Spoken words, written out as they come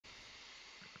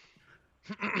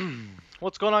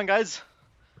What's going on, guys?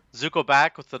 Zuko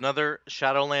back with another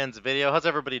Shadowlands video. How's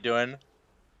everybody doing?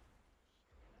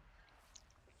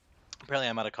 Apparently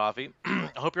I'm out of coffee. I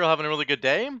hope you're all having a really good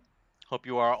day. Hope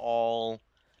you are all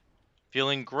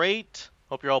feeling great.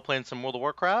 Hope you're all playing some World of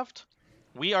Warcraft.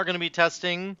 We are going to be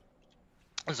testing,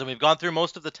 so we've gone through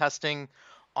most of the testing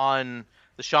on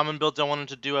the Shaman builds I wanted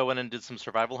to do. I went and did some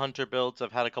Survival Hunter builds.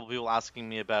 I've had a couple people asking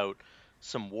me about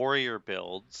some Warrior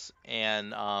builds,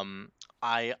 and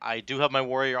I do have my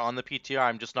Warrior on the PTR.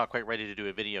 I'm just not quite ready to do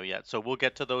a video yet, so we'll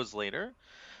get to those later.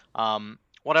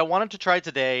 What I wanted to try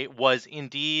today was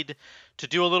indeed to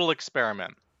do a little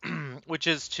experiment, which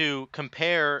is to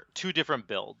compare two different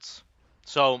builds.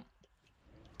 So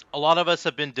a lot of us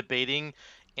have been debating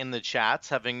in the chats,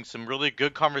 having some really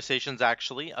good conversations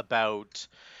actually about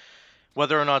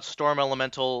whether or not Storm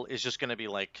Elemental is just going to be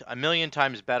like a million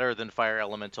times better than Fire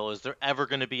Elemental. Is there ever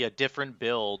going to be a different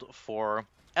build for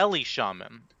Ele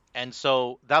Shaman? And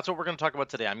so that's what we're going to talk about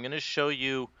today. I'm going to show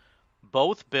you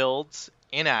both builds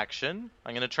in action.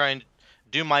 I'm going to try and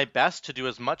do my best to do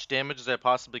as much damage as I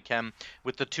possibly can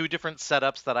with the two different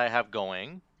setups that I have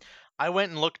going. I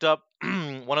went and looked up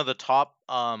one of the top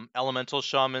elemental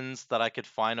shamans that I could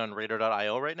find on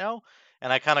Radar.io right now,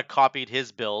 and I kind of copied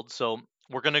his build. So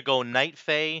we're gonna go Night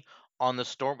Fae on the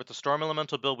storm with the Storm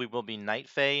Elemental build. We will be Night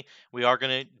Fae. We are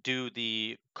gonna do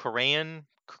the Korean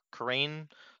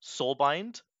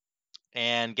Soulbind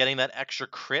and getting that extra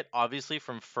crit, obviously,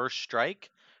 from first strike,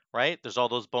 right? There's all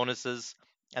those bonuses,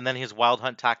 and then his Wild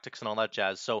Hunt tactics and all that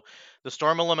jazz. So the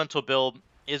Storm Elemental build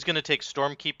is going to take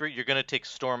Stormkeeper, you're going to take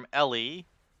Storm Ele,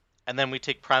 and then we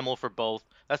take Primal for both.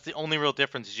 That's the only real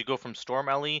difference, is you go from Storm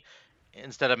Ele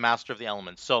instead of Master of the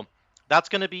Elements. So that's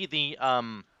going to be the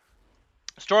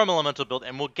Storm Elemental build,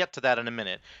 and we'll get to that in a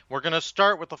minute. We're going to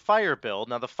start with the Fire build.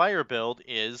 Now, the Fire build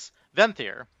is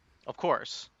Venthyr, of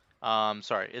course.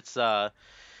 Sorry, it's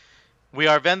we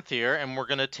are Venthyr, and we're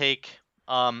gonna take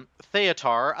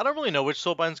Theatar. I don't really know which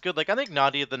soulbind's good. Like, I think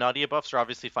the Nadia buffs are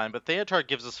obviously fine, but Theatar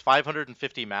gives us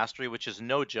 550 mastery, which is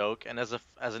no joke. And as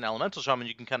an elemental shaman,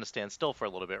 you can kind of stand still for a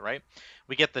little bit, right?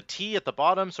 We get the T at the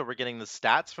bottom, so we're getting the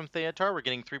stats from Theatar. We're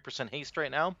getting 3% haste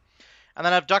right now. And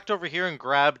then I've ducked over here and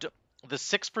grabbed the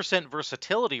 6%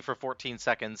 versatility for 14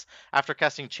 seconds after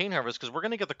casting Chain Harvest, because we're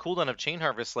going to get the cooldown of Chain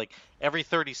Harvest like every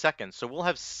 30 seconds. So we'll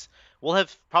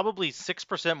have probably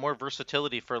 6% more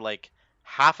versatility for like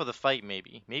half of the fight,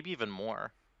 maybe even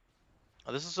more.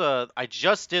 This is I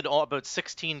just did about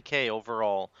 16k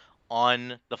overall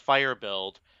on the Fire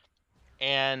build.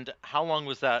 And how long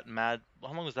was that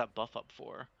buff up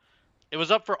for? It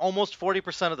was up for almost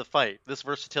 40% of the fight, this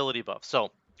versatility buff. So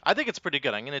I think it's pretty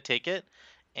good. I'm going to take it,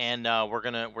 and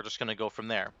we're just gonna go from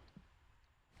there.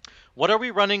 What are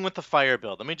we running with the Fire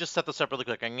build? Let me just set this up really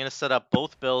quick. I'm going to set up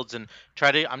both builds and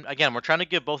try to, again, we're trying to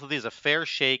give both of these a fair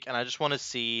shake, and I just want to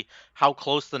see how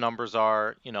close the numbers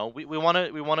are. You know, we want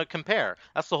to compare.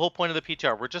 That's the whole point of the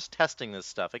PTR. We're just testing this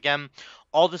stuff. Again,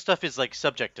 all this stuff is like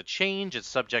subject to change. It's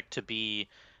subject to be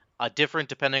different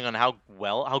depending on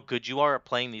how good you are at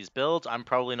playing these builds. I'm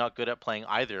probably not good at playing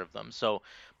either of them. So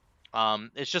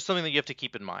it's just something that you have to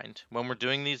keep in mind when we're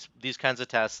doing these kinds of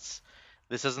tests.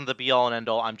 This isn't the be all and end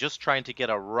all. I'm just trying to get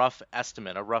a rough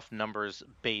estimate, a rough numbers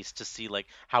base to see like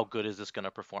how good is this going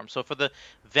to perform. So for the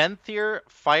Venthyr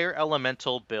Fire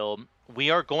Elemental build, we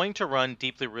are going to run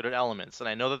Deeply Rooted Elements. And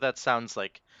I know that that sounds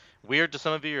like weird to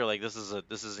some of you. You're like, this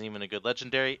isn't even a good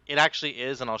legendary. It actually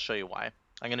is, and I'll show you why.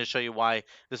 I'm going to show you why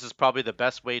this is probably the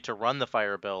best way to run the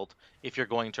Fire build if you're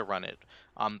going to run it.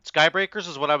 Skybreakers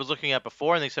is what I was looking at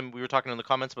before, and we were talking in the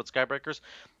comments about Skybreakers.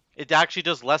 It actually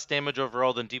does less damage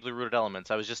overall than Deeply Rooted Elements.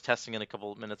 I was just testing it a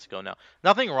couple of minutes ago now.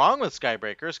 Nothing wrong with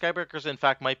Skybreakers. Skybreakers, in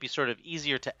fact, might be sort of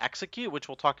easier to execute, which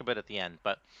we'll talk about at the end.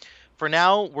 But for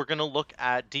now, we're going to look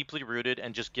at Deeply Rooted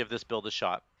and just give this build a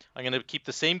shot. I'm going to keep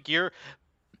the same gear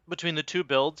between the two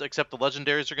builds, except the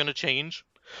legendaries are going to change,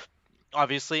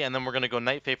 obviously. And then we're going to go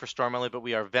Night Fae for Storm Ele, but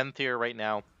we are Venthyr right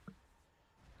now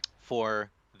for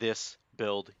this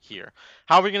build here.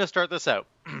 How are we going to start this out?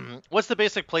 What's the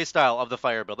basic playstyle of the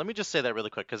Fire build? Let me just say that really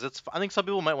quick, because I think some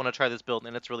people might want to try this build,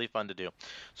 and it's really fun to do.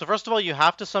 So first of all, you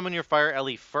have to summon your Fire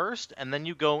Ele first, and then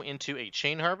you go into a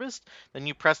Chain Harvest. Then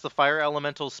you press the Fire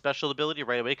Elemental special ability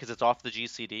right away, because it's off the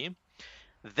GCD.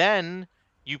 Then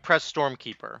you press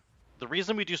Stormkeeper. The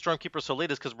reason we do Stormkeeper so late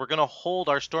is because we're going to hold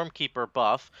our Stormkeeper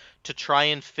buff to try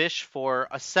and fish for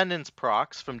Ascendance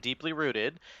procs from Deeply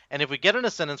Rooted. And if we get an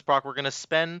Ascendance proc, we're going to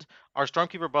spend our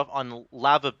Stormkeeper buff on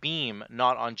Lava Beam,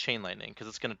 not on Chain Lightning, because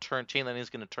it's going to turn, Chain Lightning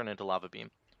is going to turn into Lava Beam,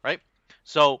 right?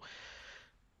 So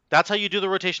That's how you do the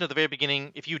rotation at the very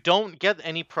beginning. If you don't get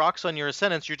any procs on your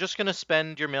Ascendants, you're just going to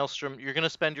spend your Maelstrom, you're going to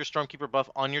spend your Stormkeeper buff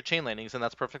on your Chain Lightnings, and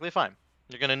that's perfectly fine.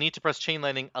 You're going to need to press Chain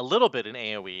Lightning a little bit in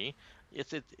AoE,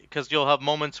 because you'll have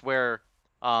moments where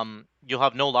you'll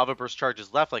have no Lava Burst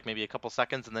charges left, like maybe a couple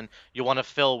seconds, and then you'll want to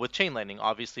fill with Chain Lightning,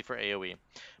 obviously for AoE.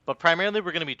 But primarily,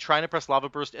 we're going to be trying to press Lava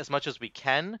Burst as much as we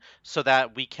can, so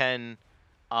that we can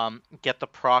get the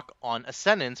proc on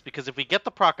Ascendance, because if we get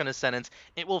the proc on Ascendance,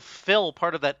 it will fill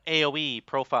part of that AoE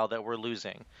profile that we're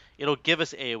losing. It'll give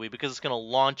us AoE because it's going to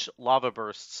launch lava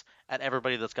bursts at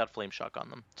everybody that's got Flame Shock on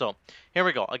them. So here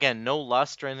we go. Again, no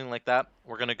Lust or anything like that.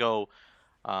 We're going to go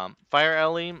Fire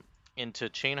Ele into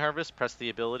Chain Harvest, press the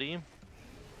ability.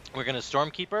 We're going to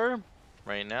Stormkeeper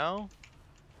right now,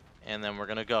 and then we're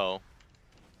going to go.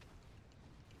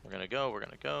 We're gonna go, we're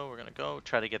gonna go, we're gonna go.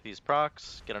 Try to get these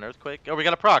procs. Get an Earthquake. Oh, we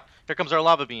got a proc. Here comes our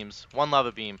Lava Beams. 1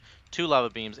 Lava Beam, 2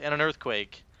 Lava Beams, and an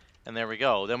Earthquake. And there we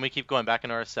go. Then we keep going back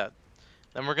into our set.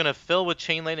 Then we're gonna fill with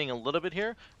Chain Lightning a little bit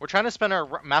here. We're trying to spend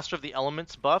our Master of the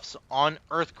Elements buffs on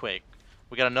Earthquake.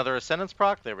 We got another Ascendance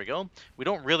proc. There we go. We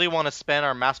don't really want to spend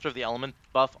our Master of the Element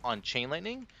buff on Chain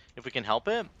Lightning, if we can help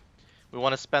it. We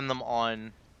want to spend them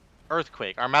on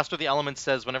Earthquake. Our Master of the Elements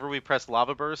says whenever we press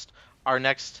Lava Burst, our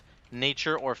next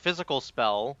nature or physical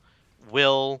spell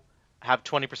will have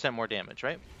 20% more damage,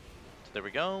 right? So there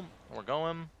we go. We're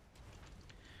going.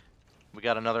 We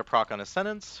got another proc on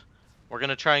Ascendance. We're going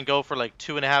to try and go for like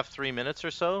 2.5, 3 minutes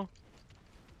or so.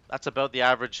 That's about the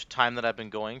average time that I've been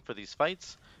going for these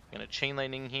fights. I'm going to Chain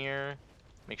Lightning here.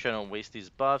 Make sure I don't waste these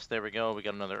buffs. There we go. We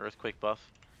got another Earthquake buff.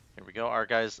 Here we go. Our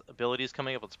guy's ability is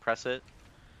coming up. Let's press it.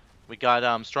 We got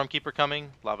Stormkeeper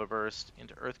coming. Lava Burst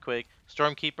into Earthquake.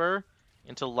 Stormkeeper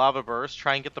into Lava Burst.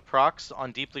 Try and get the procs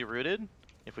on Deeply Rooted,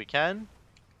 if we can.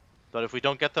 But if we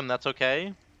don't get them, that's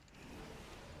okay.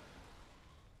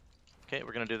 Okay,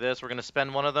 we're going to do this. We're going to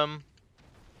spend one of them.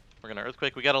 We're going to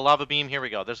Earthquake. We got a Lava Beam. Here we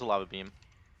go. There's a Lava Beam.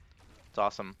 It's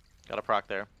awesome. Got a proc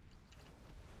there.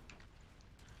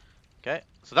 Okay,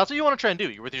 so that's what you want to try and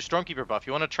do. With your Stormkeeper buff,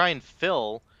 you want to try and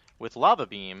fill with Lava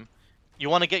Beam. You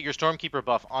want to get your Stormkeeper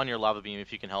buff on your Lava Beam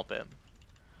if you can help it.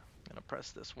 I'm going to press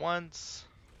this once.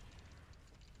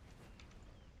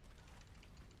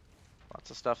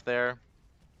 Lots of stuff there.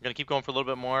 I'm going to keep going for a little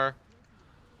bit more.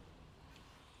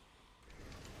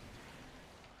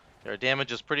 Our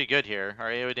damage is pretty good here. Our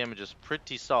AoE damage is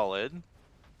pretty solid.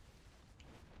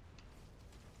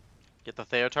 Get the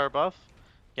Theotar buff.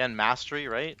 Again, Mastery,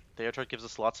 right? Theotar gives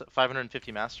us lots of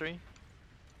 550 Mastery.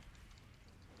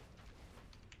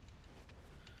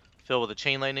 Fill with a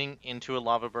Chain Lightning into a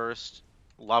Lava Burst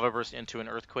into an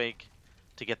Earthquake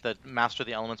to get the Master of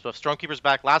the Elements buff. Stormkeeper's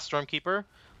back. Last Stormkeeper.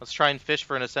 Let's try and fish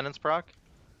for an Ascendance proc.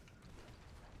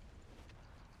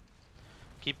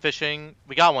 Keep fishing.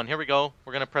 We got one. Here we go.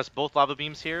 We're going to press both Lava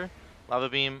Beams here. Lava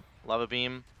Beam,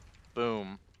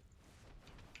 boom.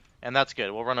 And that's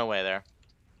good. We'll run away there.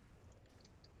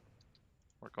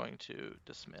 We're going to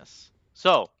dismiss.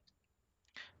 So,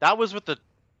 that was with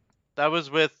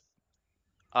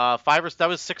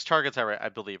 6 targets, I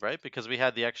believe, right? Because we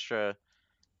had the extra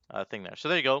thing there. So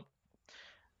there you go.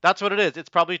 That's what it is. It's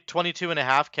probably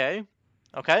 22.5k.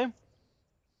 Okay?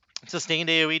 Sustained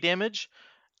AoE damage.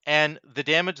 And the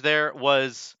damage there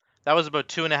was about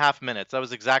 2.5 minutes. That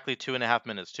was exactly 2.5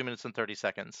 minutes. 2 minutes and 30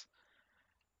 seconds.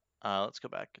 Let's go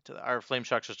back to our Flame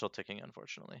Shocks are still ticking,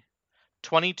 unfortunately.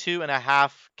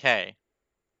 22.5k.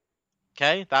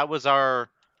 Okay? That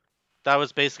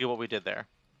was basically what we did there.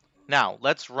 Now,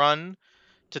 let's run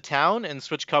to town and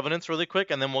switch Covenants really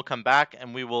quick, and then we'll come back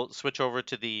and we will switch over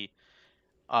to the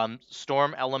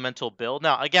Storm Elemental build.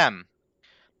 Now, again,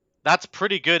 that's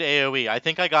pretty good AoE. I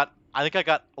think I got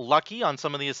lucky on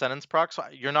some of the Ascendance procs. So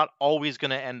you're not always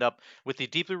going to end up with the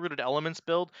Deeply Rooted Elements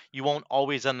build. You won't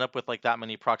always end up with like that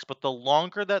many procs. But the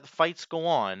longer that fights go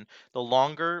on, the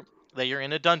longer that you're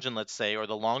in a dungeon, let's say, or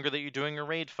the longer that you're doing a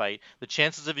raid fight, the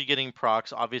chances of you getting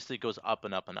procs obviously goes up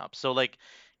and up and up. So like,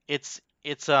 it's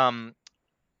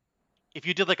if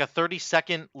you did like a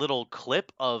 30-second little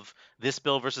clip of this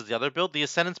build versus the other build, the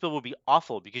Ascendance build would be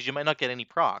awful because you might not get any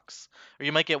procs. Or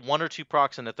you might get 1 or 2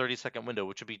 procs in a 30-second window,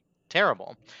 which would be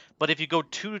terrible. But if you go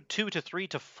 2 to 3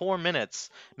 to 4 minutes,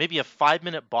 maybe a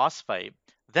 5-minute boss fight,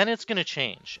 then it's going to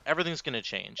change. Everything's going to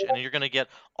change. And you're going to get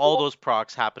all those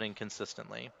procs happening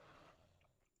consistently.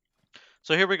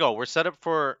 So here we go. We're set up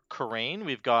for Karain.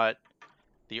 We've got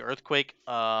the Earthquake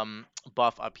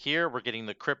buff up here. We're getting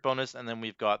the crit bonus, and then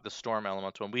we've got the Storm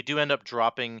Elemental one. We do end up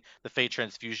dropping the Fate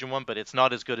Transfusion one, but it's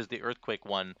not as good as the Earthquake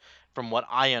one, from what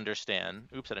I understand.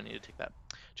 Oops, I didn't need to take that.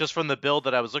 Just from the build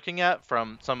that I was looking at,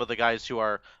 from some of the guys who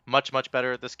are much, much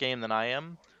better at this game than I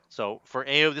am. So for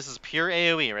AoE, this is pure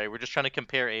AoE, right? We're just trying to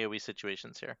compare AoE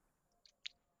situations here.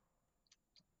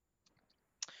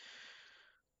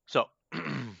 So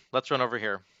let's run over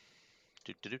here.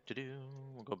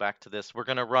 We'll go back to this. We're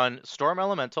going to run Storm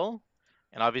Elemental,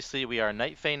 and obviously we are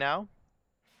Night Fae now.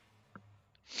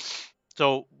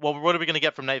 So what are we going to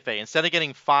get from Night Fae? Instead of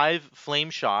getting 5 Flame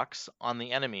Shocks on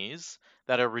the enemies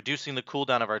that are reducing the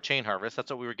cooldown of our Chain Harvest,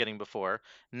 that's what we were getting before.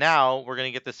 Now we're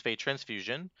going to get this Fey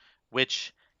Transfusion,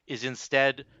 which is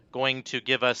instead going to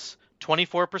give us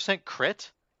 24%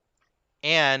 crit,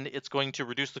 and it's going to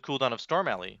reduce the cooldown of Storm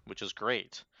Ele, which is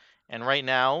great. And right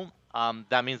now,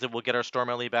 that means that we'll get our Storm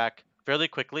Ele back fairly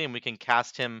quickly, and we can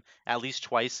cast him at least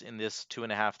twice in this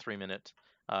 2.5-3 minute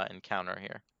encounter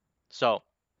here. So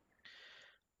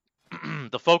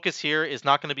the focus here is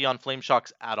not going to be on Flame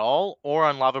Shocks at all or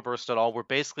on Lava Burst at all. We're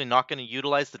basically not going to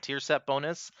utilize the tier set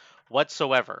bonus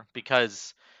whatsoever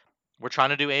because we're trying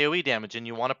to do AoE damage, and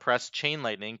you want to press Chain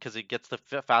Lightning because it gets the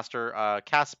faster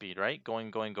cast speed, right?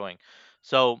 Going.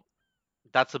 So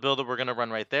that's the build that we're going to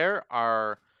run right there.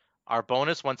 Our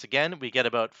bonus, once again, we get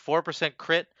about 4%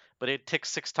 crit, but it ticks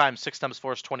 6 times. 6 times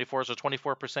 4 is 24, so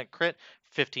 24% crit,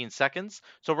 15 seconds.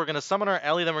 So we're going to summon our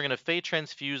Ele, then we're going to Fey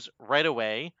Transfuse right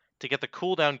away to get the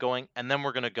cooldown going, and then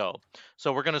we're going to go.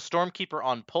 So we're going to Stormkeeper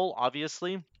on pull,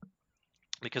 obviously,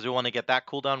 because we want to get that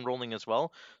cooldown rolling as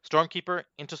well. Stormkeeper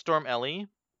into Storm Ele.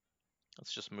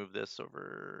 Let's just move this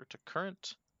over to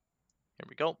current. Here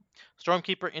we go.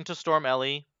 Stormkeeper into Storm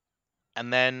Ele,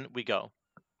 and then we go.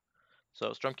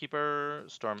 So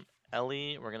Stormkeeper, Storm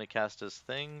Ele, we're going to cast his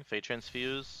thing, Fey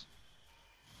Transfuse.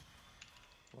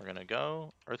 We're going to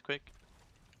go, Earthquake.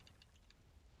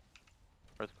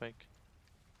 Earthquake.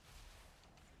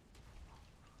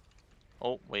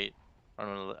 Oh, wait. I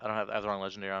have the wrong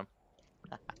legendary on.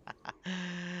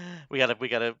 we gotta,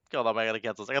 hold on, I gotta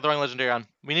cancel this. I got the wrong legendary on.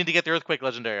 We need to get the Earthquake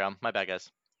legendary on. My bad,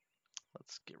 guys.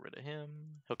 Let's get rid of him.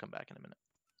 He'll come back in a minute.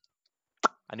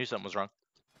 I knew something was wrong.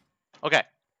 Okay.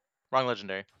 Wrong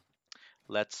legendary.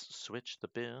 Let's switch the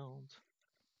build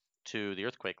to the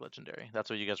Earthquake legendary. That's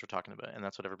what you guys were talking about, and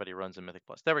that's what everybody runs in Mythic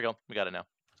Plus. There we go. We got it now.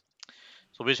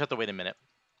 So we just have to wait a minute.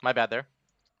 My bad there.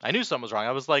 I knew something was wrong.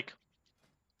 I was like,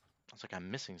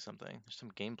 I'm missing something. There's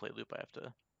some gameplay loop I have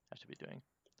to be doing.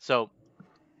 So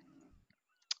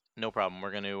no problem.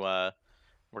 We're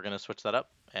gonna switch that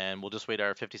up, and we'll just wait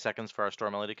our 50 seconds for our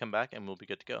Storm Ele to come back, and we'll be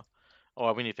good to go.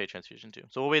 Oh, we need Fey Transfusion too.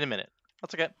 So we'll wait a minute.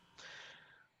 That's okay.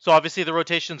 So obviously the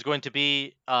rotation is going to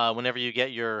be whenever you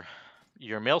get your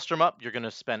Maelstrom up, you're going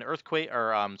to spend Earthquake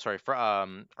or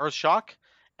Earth Shock,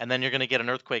 and then you're going to get an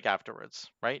Earthquake afterwards,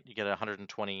 right? You get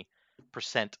 120%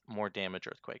 more damage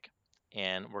Earthquake,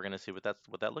 and we're going to see what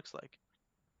that looks like.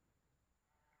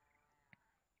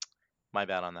 My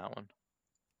bad on that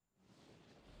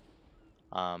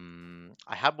one.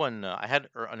 I had one. I had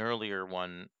an earlier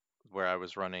one where I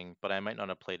was running, but I might not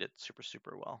have played it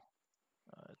super well.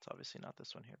 It's obviously not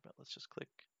this one here, but let's just click.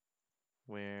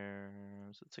 Where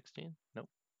is it? 16? Nope.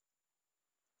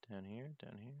 Down here.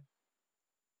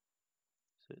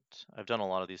 Is it? I've done a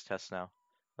lot of these tests now.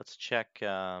 Let's check.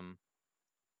 No.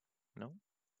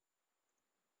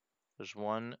 There's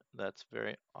one that's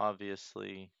very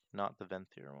obviously not the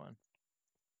Venthyr one.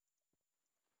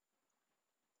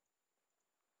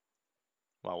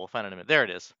 Well, we'll find it in a minute. There it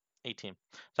is. 18.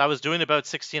 So I was doing about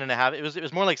 16 and a half. It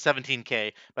was more like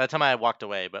 17k by the time I walked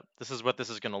away, but this is what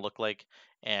this is going to look like,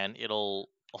 and it'll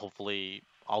hopefully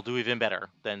I'll do even better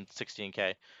than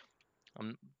 16k.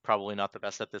 I'm probably not the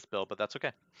best at this build, but that's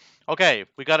okay. Okay,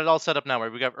 we got it all set up now.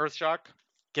 Right? We got Earth Shock,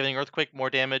 giving Earthquake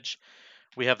more damage.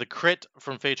 We have the crit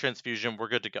from Fey Transfusion. We're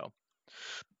good to go.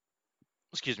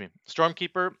 Excuse me.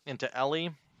 Stormkeeper into Ele,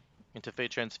 into Fey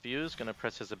Transfuse. Gonna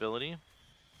press his ability.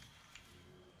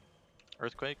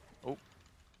 Earthquake. Oh,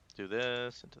 do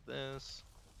this into this.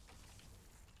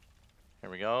 Here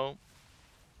we go.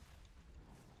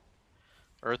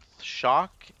 Earth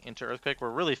Shock into Earthquake.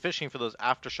 We're really fishing for those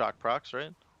Aftershock procs,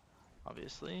 right?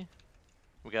 Obviously.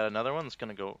 We got another one that's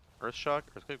gonna go Earth Shock,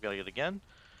 Earthquake. We gotta get it again.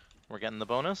 We're getting the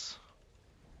bonus.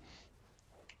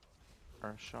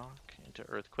 Earth Shock into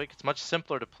Earthquake. It's much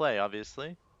simpler to play,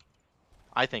 obviously.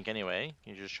 I think, anyway.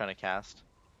 You're just trying to cast.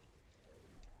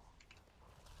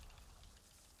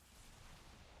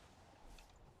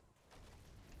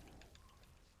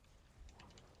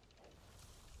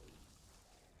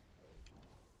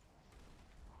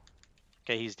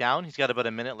 Okay, he's down. He's got about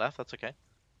a minute left. That's okay.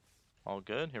 All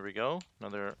good. Here we go.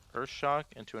 Another Earth Shock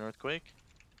into an Earthquake.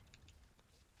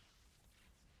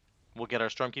 We'll get our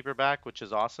Stormkeeper back, which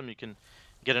is awesome. You can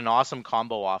get an awesome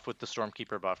combo off with the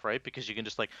Stormkeeper buff, right? Because you can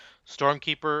just like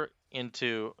Stormkeeper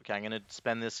into... Okay, I'm going to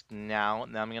spend this now.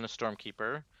 Now I'm going to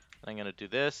Stormkeeper. I'm going to do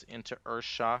this into Earth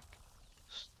Shock.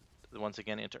 Once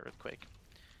again into Earthquake.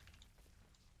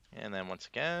 And then once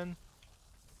again,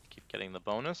 keep getting the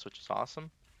bonus, which is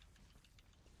awesome.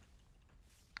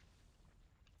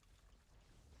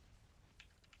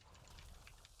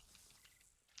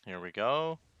 Here we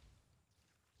go.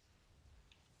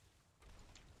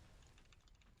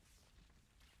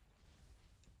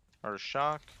 Earth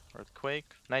Shock,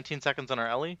 Earthquake. 19 seconds on our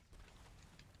Ele.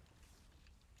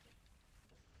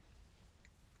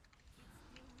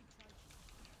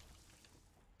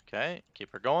 Okay,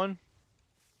 keep her going.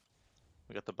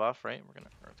 We got the buff, right? We're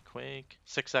gonna Earthquake.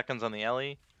 6 seconds on the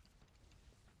Ele.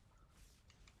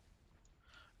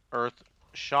 Earth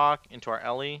Shock into our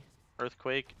Ele.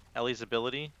 Earthquake. Ele's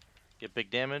ability. Get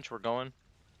big damage. We're going.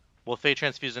 We'll Fey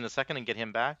Transfuse in a second and get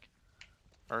him back.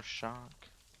 Earth Shock.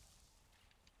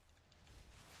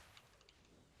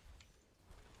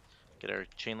 Get our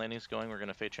Chain Lightnings going. We're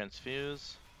gonna Fey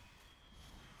Transfuse.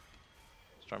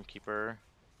 Stormkeeper.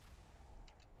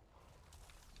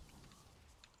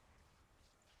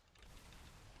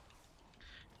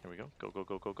 Here we go. Go, go,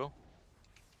 go, go, go.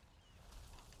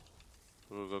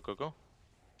 Go, go, go, go.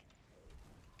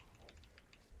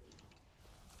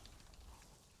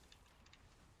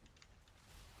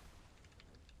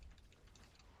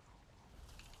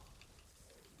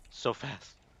 So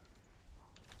fast.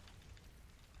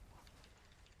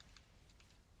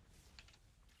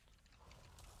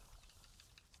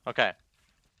 Okay.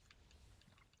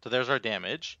 So there's our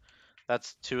damage.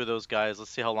 That's 2 of those guys. Let's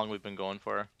see how long we've been going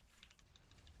for.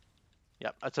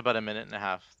 Yep, that's about a minute and a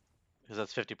half. Because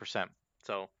that's 50%.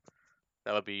 So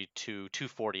that would be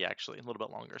 240 actually, a little bit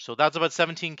longer. So that's about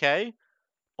 17k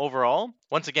overall.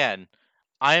 Once again,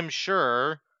 I am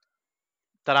sure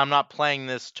that I'm not playing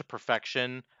this to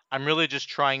perfection. I'm really just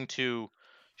trying to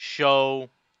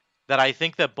show that I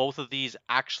think that both of these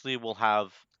actually will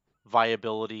have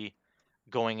viability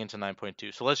going into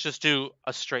 9.2. So let's just do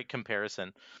a straight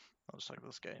comparison. I'll just like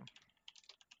this game.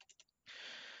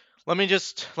 Let me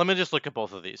just look at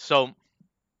both of these. So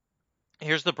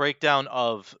here's the breakdown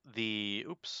of the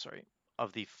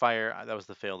of the fire. That was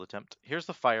the failed attempt. Here's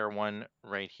the fire one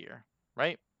right here,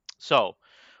 right? So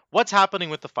what's happening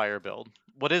with the fire build?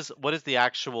 What is the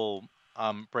actual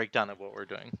breakdown of what we're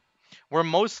doing? We're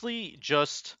mostly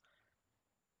just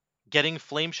getting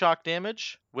flame shock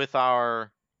damage with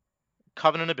our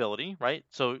Covenant ability, right?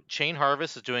 So Chain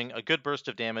Harvest is doing a good burst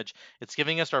of damage. It's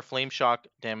giving us our Flame Shock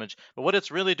damage, but what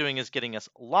it's really doing is getting us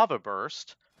Lava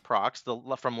Burst procs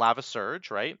from Lava Surge,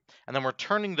 right? And then we're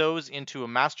turning those into a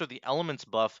Master of the Elements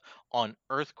buff on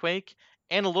Earthquake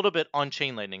and a little bit on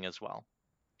Chain Lightning as well.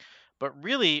 But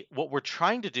really, what we're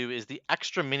trying to do is the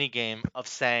extra mini game of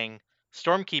saying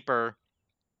Stormkeeper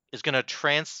is going to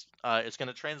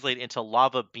translate into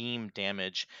lava beam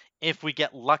damage if we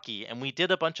get lucky, and we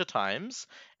did a bunch of times.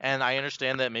 And I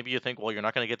understand that maybe you think, well, you're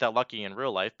not going to get that lucky in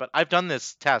real life, but I've done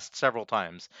this test several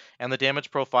times, and the damage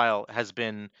profile has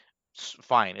been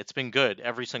fine. It's been good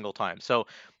every single time. So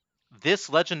this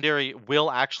legendary will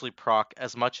actually proc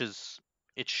as much as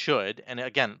it should, and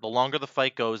again, the longer the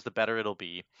fight goes, the better it'll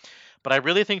be. But I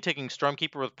really think taking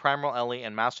Stormkeeper with Primal Ele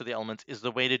and Master of the Elements is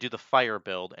the way to do the fire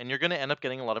build, and you're going to end up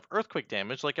getting a lot of earthquake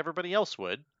damage like everybody else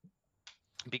would,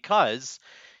 because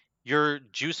you're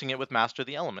juicing it with Master of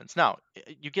the Elements. Now,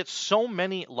 you get so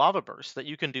many Lava Bursts that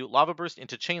you can do Lava Burst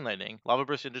into Chain Lightning, Lava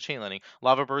Burst into Chain Lightning,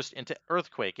 Lava Burst into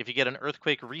Earthquake. If you get an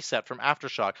Earthquake reset from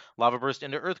Aftershock, Lava Burst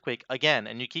into Earthquake again,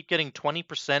 and you keep getting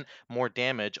 20% more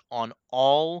damage on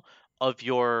all of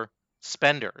your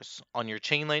spenders, on your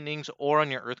Chain Lightnings or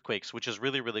on your Earthquakes, which is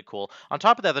really, really cool. On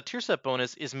top of that, the tier set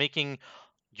bonus is making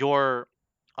your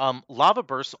lava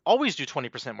bursts always do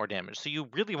 20% more damage, so you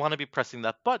really want to be pressing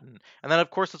that button. And then,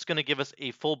 of course, it's going to give us a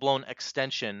full-blown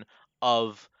extension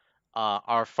of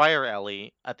our Fire Ele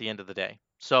at the end of the day.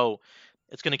 So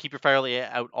it's going to keep your Fire Ele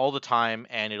out all the time,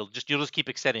 and you'll just keep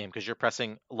extending him because you're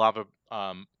pressing lava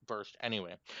burst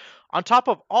anyway. On top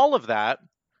of all of that,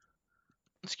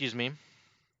 excuse me,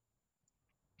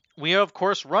 we are, of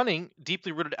course, running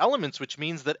Deeply Rooted Elements, which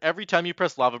means that every time you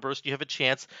press Lava Burst, you have a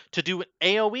chance to do an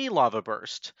AoE Lava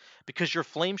Burst, because your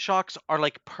Flame Shocks are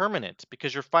like permanent,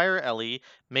 because your Fire Ele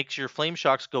makes your Flame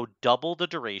Shocks go double the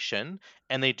duration,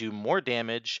 and they do more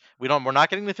damage. We're not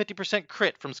getting the 50%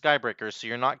 crit from Skybreaker, so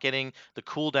you're not getting the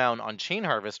cooldown on Chain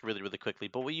Harvest really, really quickly,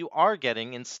 but what you are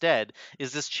getting instead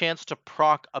is this chance to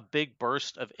proc a big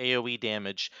burst of AoE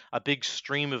damage, a big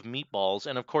stream of meatballs,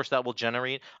 and of course that will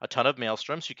generate a ton of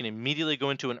Maelstroms, so you can immediately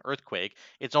go into an Earthquake.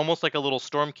 It's almost like a little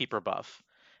Stormkeeper buff.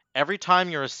 Every time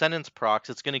your Ascendance procs,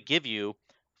 it's going to give you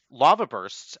Lava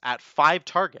Bursts at 5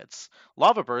 targets.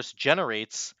 Lava Burst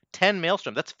generates 10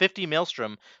 Maelstrom. That's 50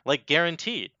 Maelstrom, like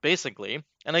guaranteed, basically.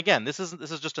 And again, this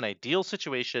is just an ideal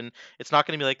situation. It's not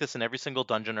going to be like this in every single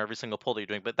dungeon or every single pull that you're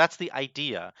doing, but that's the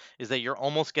idea, is that you're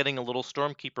almost getting a little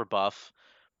Stormkeeper buff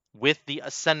with the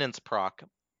Ascendance proc.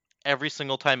 Every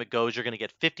single time it goes, you're going to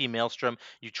get 50 Maelstrom.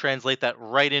 You translate that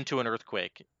right into an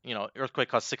Earthquake. You know, Earthquake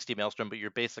costs 60 Maelstrom, but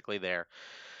you're basically there.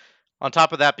 On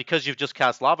top of that, because you've just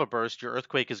cast Lava Burst, your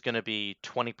Earthquake is going to be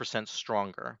 20%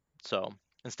 stronger. So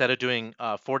instead of doing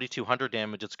 4,200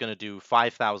 damage, it's going to do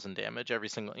 5,000 damage every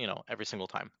single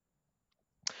time.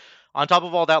 On top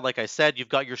of all that, like I said, you've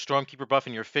got your Stormkeeper buff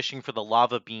and you're fishing for the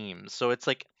lava beams. So it's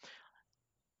like,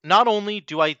 not only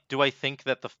do I think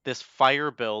that this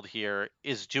fire build here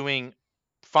is doing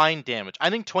fine damage. I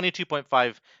think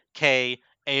 22.5k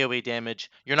AoE damage,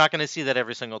 you're not going to see that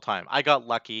every single time. I got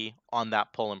lucky on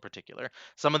that pull in particular.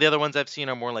 Some of the other ones I've seen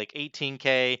are more like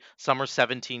 18k, some are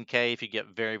 17k if you get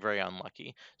very, very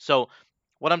unlucky. So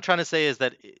what I'm trying to say is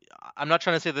that I'm not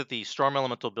trying to say that the Storm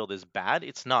Elemental build is bad.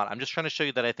 It's not. I'm just trying to show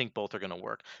you that I think both are going to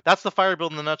work. That's the fire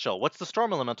build in a nutshell. What's the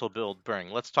Storm Elemental build bring?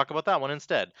 Let's talk about that one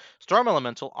instead. Storm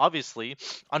Elemental, obviously,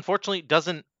 unfortunately,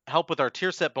 doesn't help with our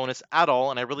tier set bonus at all,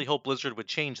 and I really hope Blizzard would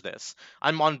change this.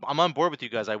 I'm on board with you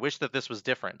guys. I wish that this was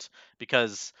different,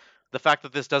 because the fact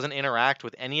that this doesn't interact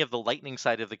with any of the lightning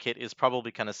side of the kit is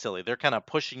probably kind of silly. They're kind of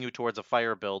pushing you towards a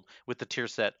fire build with the tier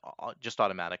set just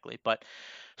automatically. But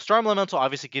Storm Elemental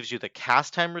obviously gives you the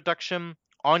cast time reduction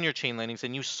on your chain lightnings,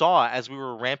 and you saw as we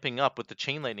were ramping up with the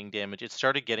chain lightning damage, it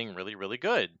started getting really, really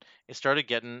good. It started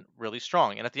getting really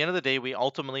strong, and at the end of the day, we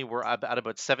ultimately were at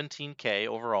about 17k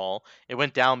overall. It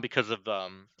went down because of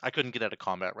I couldn't get out of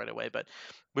combat right away, but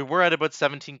we were at about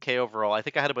 17k overall. I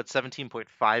think I had about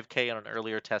 17.5k on an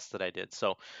earlier test that I did.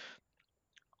 So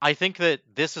I think that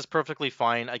this is perfectly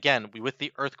fine. Again, with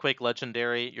the Earthquake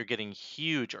Legendary, you're getting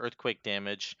huge Earthquake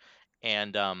damage,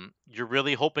 and you're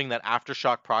really hoping that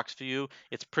Aftershock procs for you.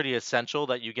 It's pretty essential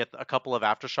that you get a couple of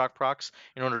Aftershock procs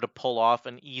in order to pull off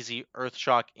an easy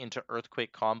Earthshock into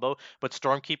Earthquake combo. But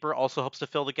Stormkeeper also helps to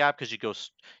fill the gap, because you go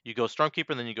Stormkeeper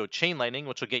and then you go Chain Lightning,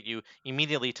 which will get you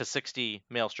immediately to 60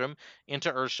 Maelstrom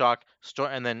into Earthshock,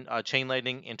 and then Chain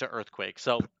Lightning into Earthquake.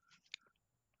 So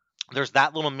there's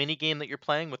that little mini game that you're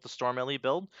playing with the Storm Ele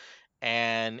build,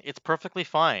 and it's perfectly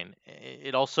fine.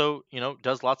 It also,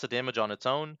 does lots of damage on its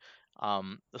own.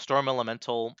 The Storm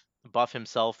Elemental buff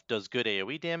himself does good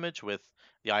AoE damage with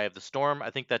the Eye of the Storm. I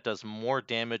think that does more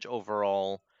damage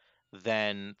overall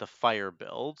than the Fire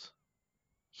build.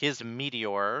 His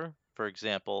Meteor, for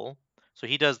example, so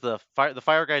he does the fire. The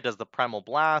Fire guy does the Primal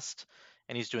Blast,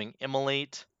 and he's doing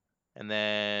Immolate, and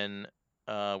then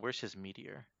where's his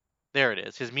Meteor? There it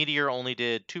is. His Meteor only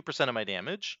did 2% of my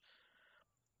damage.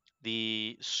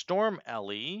 The Storm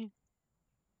Ele,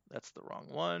 that's the wrong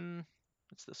one.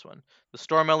 It's this one. The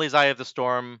Storm Ele's Eye of the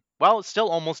Storm, well, it still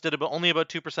almost did only about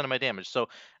 2% of my damage. So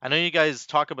I know you guys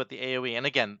talk about the AoE, and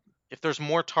again, if there's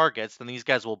more targets, then these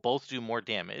guys will both do more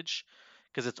damage,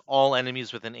 because it's all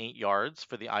enemies within 8 yards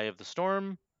for the Eye of the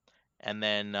Storm. And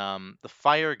then the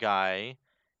Fire guy,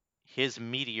 his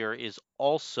Meteor is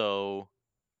also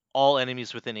all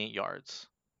enemies within 8 yards.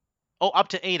 Oh, up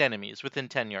to 8 enemies within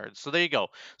 10 yards. So there you go.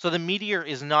 So the Meteor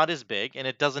is not as big, and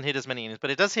it doesn't hit as many enemies, but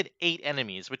it does hit 8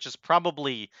 enemies, which is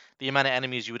probably the amount of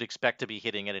enemies you would expect to be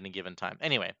hitting at any given time.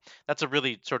 Anyway, that's a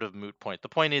really sort of moot point. The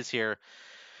point is here,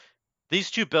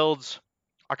 these two builds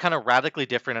are kind of radically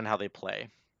different in how they play.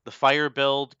 The Fire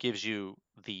build gives you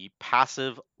the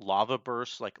passive Lava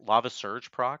Burst, like Lava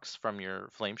Surge procs from your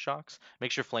Flame Shocks.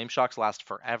 Makes your Flame Shocks last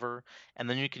forever, and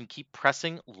then you can keep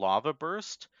pressing Lava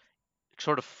Burst,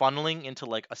 sort of funneling into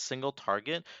like a single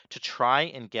target to try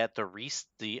and get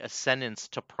the Ascendance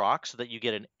to proc, so that you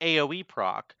get an AoE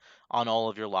proc on all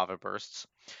of your Lava Bursts.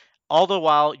 All the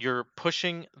while, you're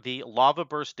pushing the Lava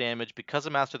Burst damage, because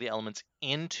of Master of the Elements,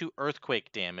 into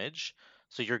Earthquake damage.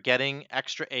 So you're getting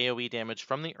extra AoE damage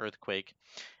from the Earthquake.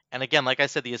 And again, like I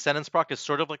said, the Ascendance proc is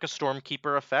sort of like a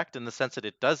Stormkeeper effect, in the sense that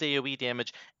it does AoE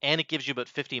damage and it gives you about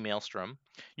 50 Maelstrom.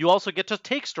 You also get to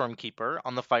take Stormkeeper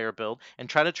on the Fire build and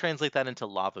try to translate that into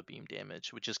Lava Beam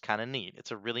damage, which is kind of neat.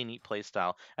 It's a really neat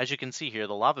playstyle. As you can see here,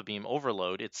 the Lava Beam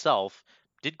overload itself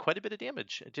did quite a bit of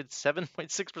damage. It did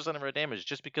 7.6% of our damage,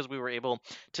 just because we were able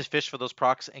to fish for those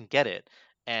procs and get it,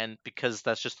 and because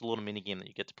that's just a little mini game that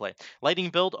you get to play. Lightning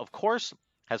build, of course,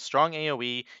 has strong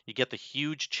AoE. You get the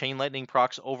huge chain lightning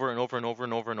procs over and over and over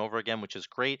and over and over again, which is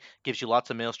great. Gives you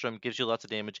lots of Maelstrom, gives you lots of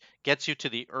damage, gets you to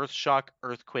the Earthshock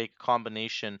Earthquake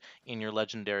combination in your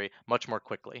legendary much more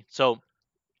quickly. So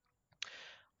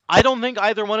I don't think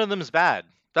either one of them is bad.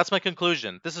 That's my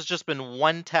conclusion. This has just been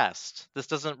one test. This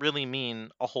doesn't really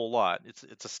mean a whole lot.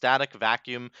 It's a static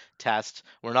vacuum test.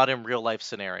 We're not in real life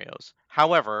scenarios.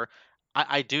 However,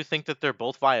 I do think that they're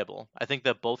both viable. I think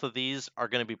that both of these are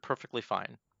going to be perfectly fine.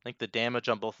 I think the damage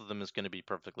on both of them is going to be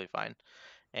perfectly fine.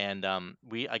 And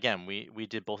we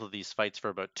did both of these fights for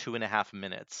about 2.5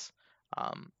 minutes,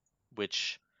 um,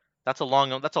 which that's a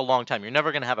long time. You're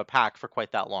never going to have a pack for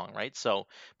quite that long, right? So,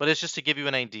 but it's just to give you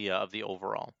an idea of the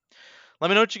overall. Let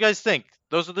me know what you guys think.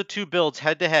 Those are the two builds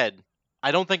head to head.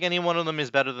 I don't think any one of them is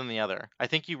better than the other. I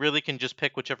think you really can just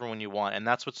pick whichever one you want, and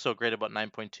that's what's so great about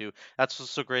 9.2. That's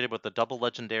what's so great about the double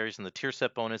legendaries and the tier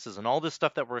set bonuses and all this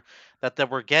stuff that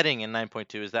we're getting in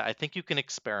 9.2 is that I think you can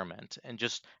experiment and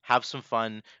just have some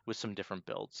fun with some different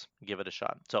builds. Give it a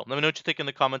shot. So let me know what you think in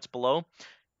the comments below,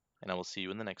 and I will see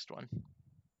you in the next one.